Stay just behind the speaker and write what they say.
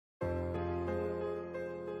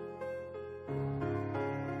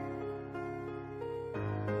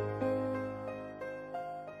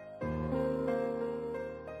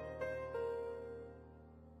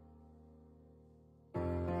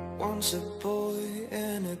Once a boy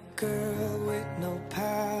and a girl with no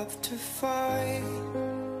path to find,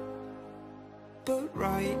 but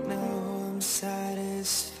right now I'm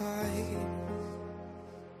satisfied.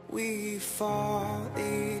 We fought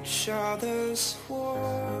each other's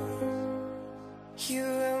war. You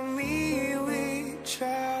and me, we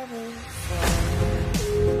traveled far.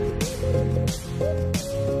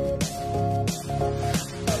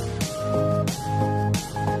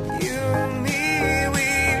 You and me, we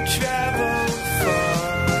traveled far.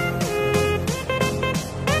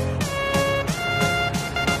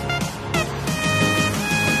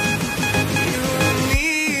 You and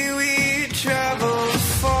me, we traveled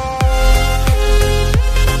far.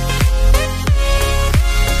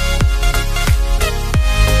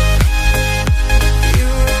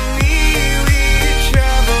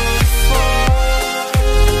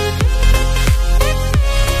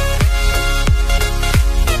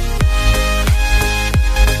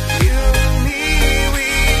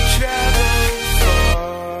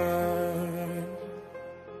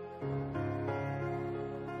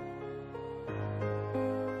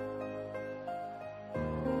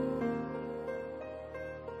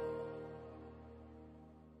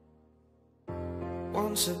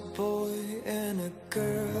 Once a boy and a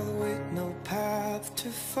girl with no path to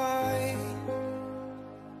find,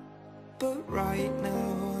 but right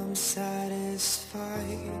now I'm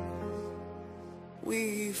satisfied.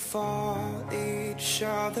 We fought each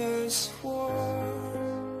other's war.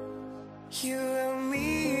 You and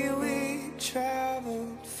me, we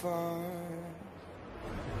traveled far.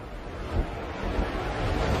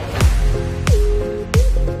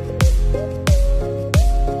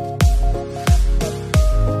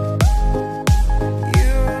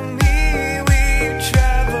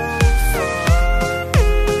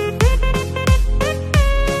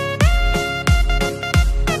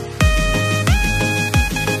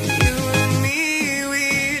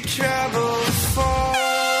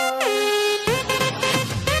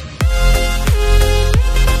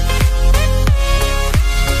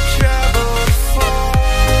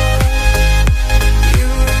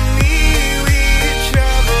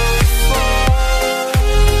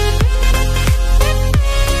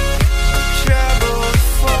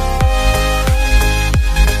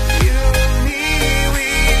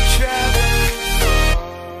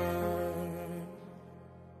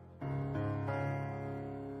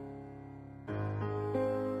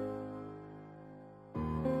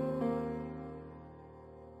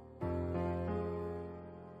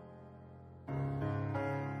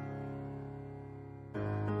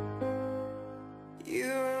 You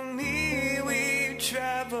and me, we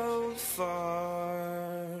traveled far.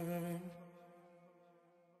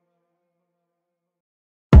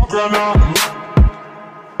 Right now,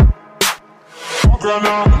 looking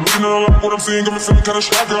at a lot what I'm seeing, got me feeling kinda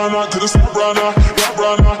shy right now. Couldn't stop right now,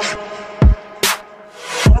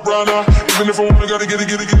 even if I wanna, gotta get it,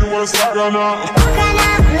 wanna stop right now.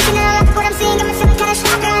 Looking at a lot what I'm seeing, got me feeling kinda shy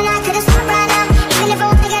right now. Couldn't stop right now, even if I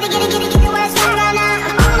wanna, gotta get it, wanna stop right now.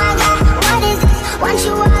 Oh my God, what is this? Want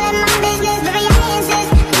you all in my business, baby, I insist.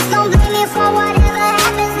 Please don't blame me for whatever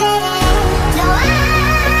happens next. No, I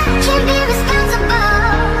can't be responsible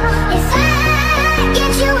if I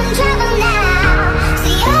get you in trouble now.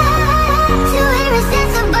 See, you're too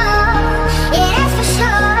irresponsible, yeah, that's for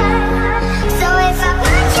sure. So if I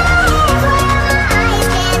put your hands where my eyes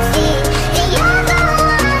can't see, then you're the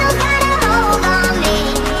one who's got a hold on me.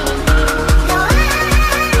 No, I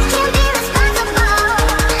can't be responsible,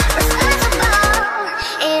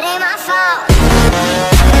 it ain't my fault.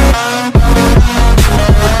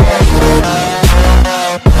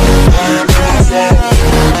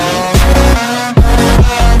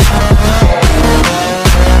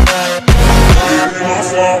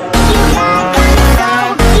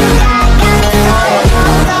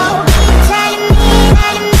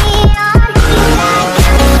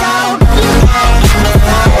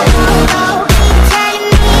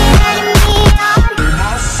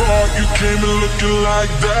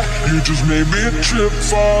 You just made me trip,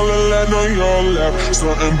 fall and land on your lap.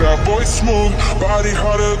 Something bad boy smooth, body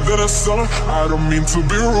harder than a summer. I don't mean to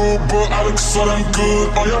be rude, but I look so damn good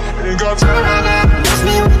on ya. Ain't got time. Miss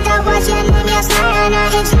me with the watch and name, yes,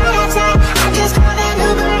 it's not a time. I just called an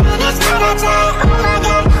Uber and it's not a time. Oh my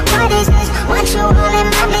God, what is this? Want you all in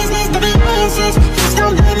my business, baby, I insist. Please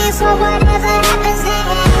don't blame me for whatever happens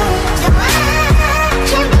next. No, I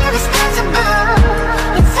can't be responsible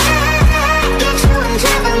if I get you in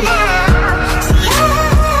trouble now. See, you're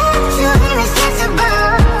too irresponsible,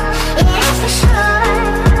 yeah, that's for sure.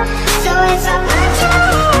 So if I put your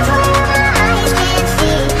hands where my eyes can't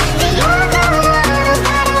see, then you're the one who's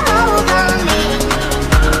got a hold on me.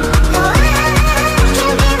 No,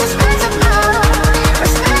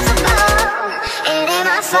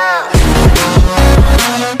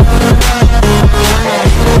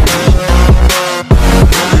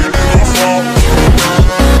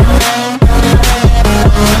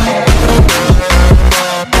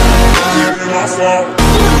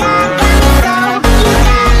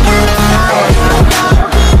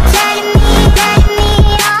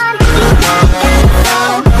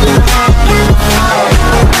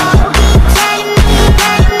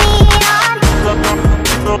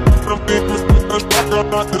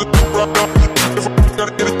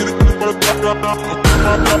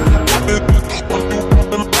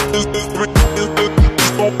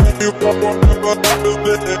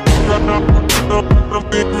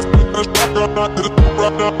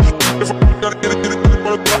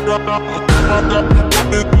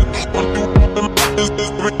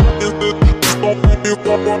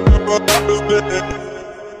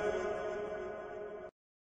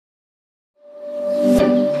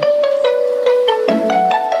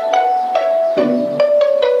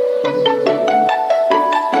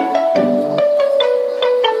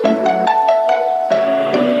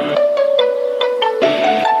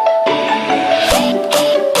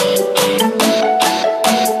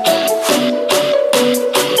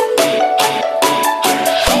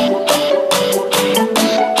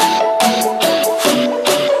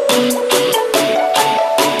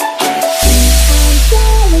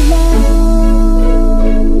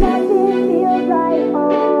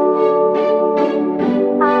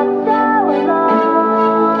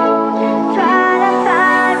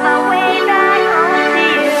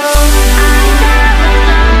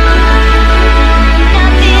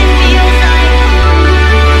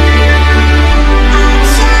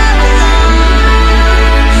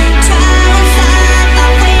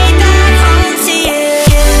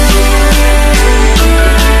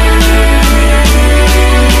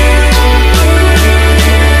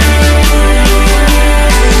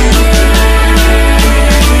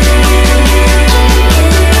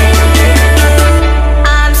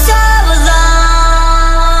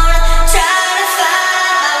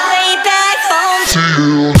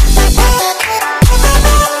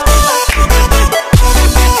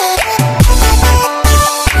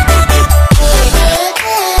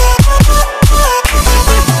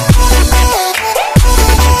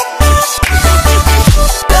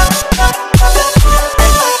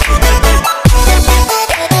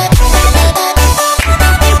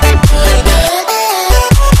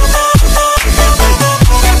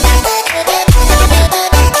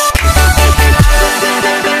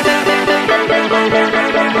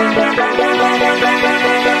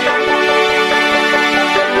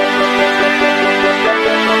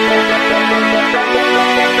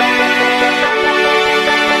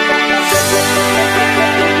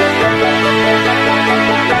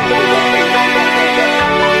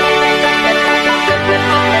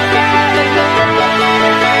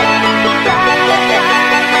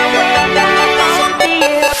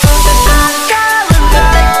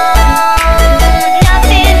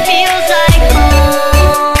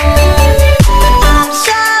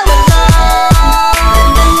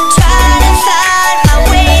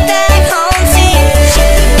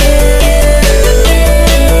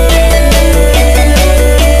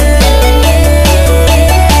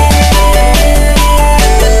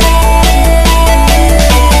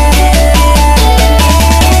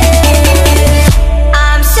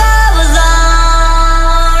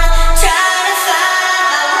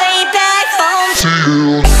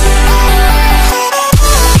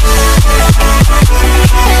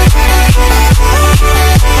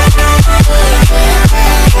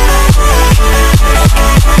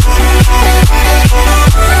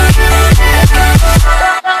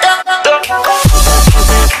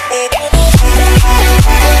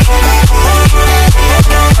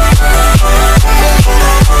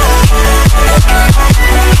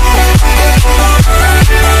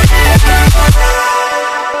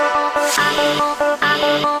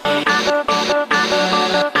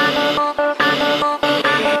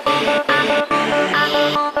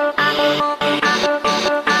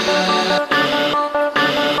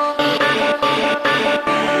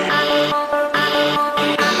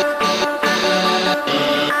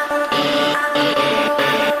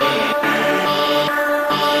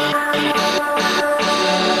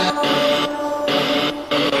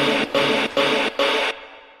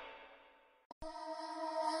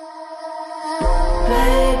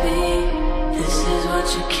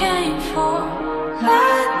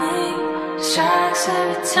 strikes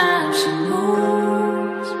every time she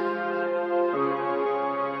moves,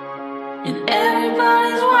 and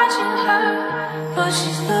everybody's watching her, but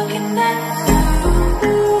she's looking at you.